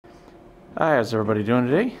Hi, how's everybody doing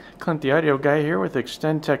today? Clint the Audio Guy here with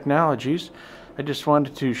Xtend Technologies. I just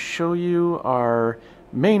wanted to show you our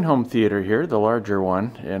main home theater here, the larger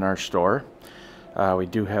one in our store. We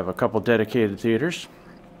do have a couple dedicated theaters.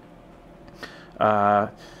 Show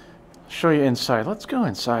you inside. Let's go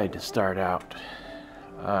inside to start out.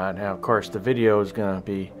 Now, of course, the video is going to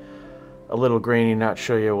be a little grainy, not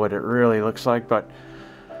show you what it really looks like, but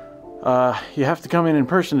you have to come in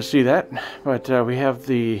person to see that. But we have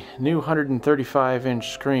the new 135-inch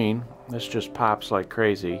screen. This just pops like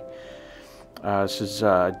crazy. This is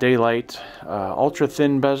Da-lite ultra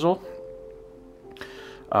thin bezel,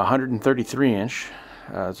 133-inch.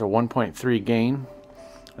 It's a 1.3 gain.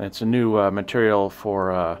 And it's a new material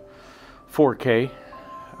for 4K,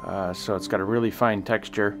 so it's got a really fine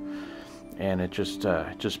texture, and it just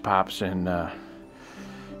pops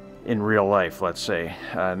in real life, let's say,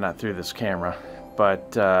 not through this camera.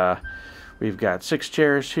 But we've got 6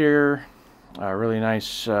 chairs here, really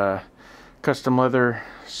nice custom leather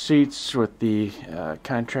seats with the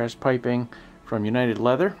contrast piping from United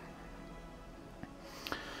Leather.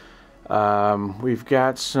 We've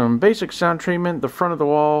got some basic sound treatment. The front of the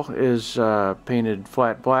wall is painted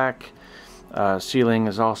flat black. Ceiling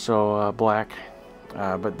is also black.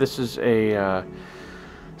 But this is a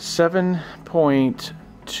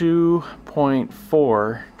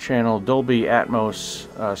 7.2.4 channel Dolby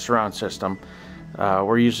Atmos surround system.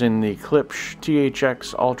 We're using the Klipsch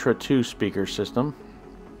THX Ultra 2 speaker system,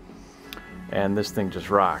 and this thing just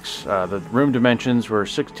rocks. The room dimensions were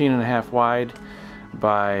 16.5 wide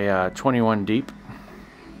by 21 deep.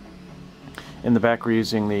 In the back we're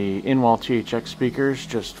using the in-wall THX speakers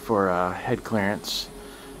just for head clearance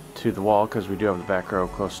to the wall, because we do have the back row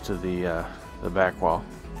close to the back wall.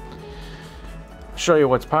 Show you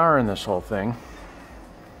what's powering this whole thing.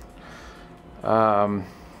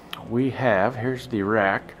 We have, here's the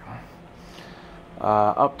rack.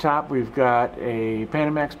 Up top we've got a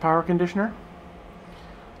Panamax power conditioner.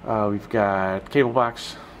 We've got cable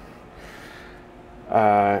box.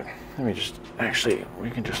 Let me just, actually,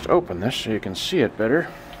 we can just open this so you can see it better.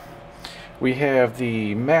 We have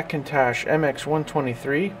the Macintosh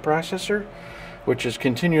MX123 processor, which is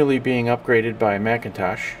continually being upgraded by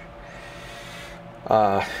Macintosh.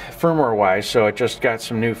 Firmware wise, so it just got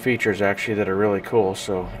some new features actually that are really cool.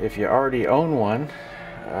 So if you already own one,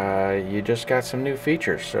 you just got some new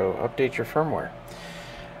features, so update your firmware.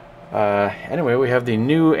 Anyway, we have the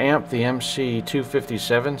new amp, the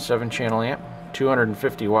MC257 7-channel amp,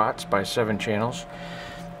 250 watts by 7 channels,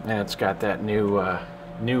 and it's got that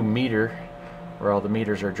new meter where all the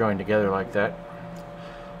meters are joined together like that.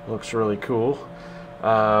 Looks really cool.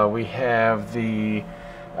 We have the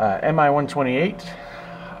MI128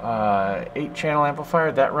 8-channel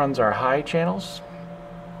amplifier that runs our high channels.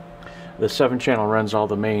 The 7-channel runs all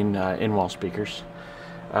the main in-wall speakers.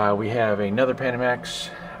 We have another Panamax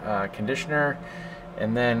conditioner,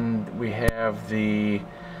 and then we have the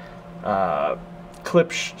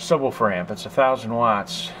Klipsch subwoofer amp. It's 1,000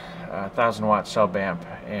 watts, 1,000 watt sub amp,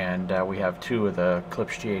 and we have 2 of the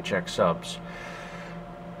Klipsch THX subs.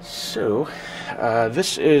 So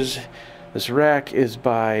this rack is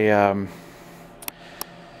by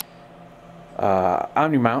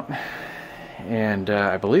OmniMount, and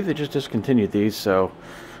I believe they just discontinued these, so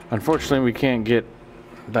unfortunately we can't get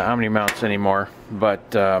the OmniMounts anymore,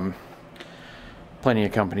 but plenty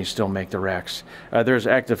of companies still make the racks. There's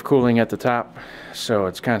active cooling at the top, so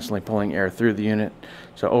it's constantly pulling air through the unit,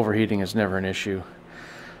 so overheating is never an issue.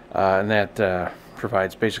 And that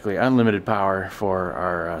provides basically unlimited power for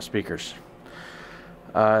our speakers.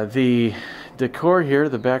 The decor here,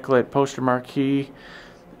 the backlit poster marquee,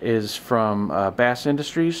 is from Bass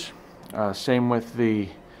Industries. Same with the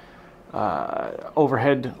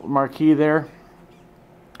overhead marquee there.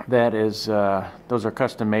 That is, those are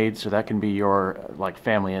custom made, so that can be your like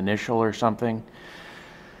family initial or something.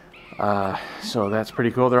 So that's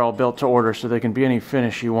pretty cool. They're all built to order, so they can be any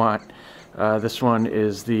finish you want. This one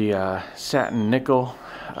is the satin nickel.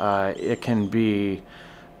 It can be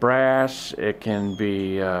brass. It can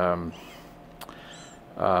be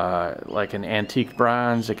like an antique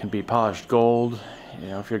bronze. It can be polished gold. You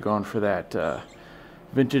know, if you're going for that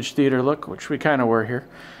vintage theater look, which we kind of were here.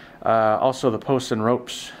 Also, the posts and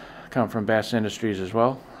ropes come from Bass Industries as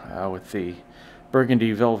well, with the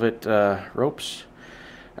burgundy velvet ropes.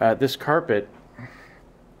 This carpet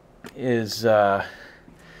is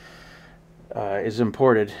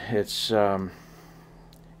imported. It's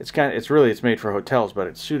made for hotels, but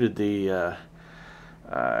it suited the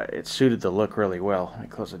look really well. Let me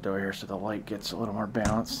close the door here so the light gets a little more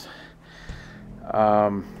balanced.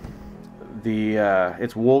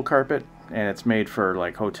 It's wool carpet. and it's made for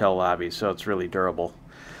like hotel lobbies, so it's really durable.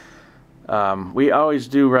 We always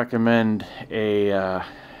do recommend a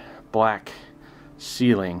black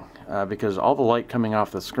ceiling because all the light coming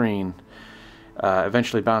off the screen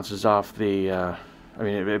eventually bounces off the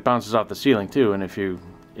it bounces off the ceiling too, and if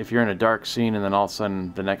you're in a dark scene and then all of a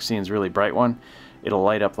sudden the next scene's a really bright one, it'll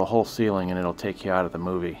light up the whole ceiling and it'll take you out of the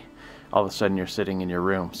movie. All of a sudden you're sitting in your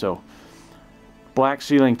room. So black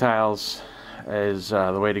ceiling tiles is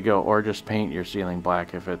the way to go, or just paint your ceiling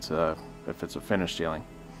black if it's a finished ceiling.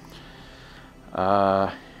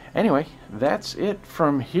 Anyway, that's it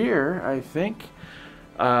from here, I think.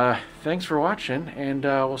 Thanks for watching, and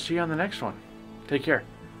we'll see you on the next one. Take care.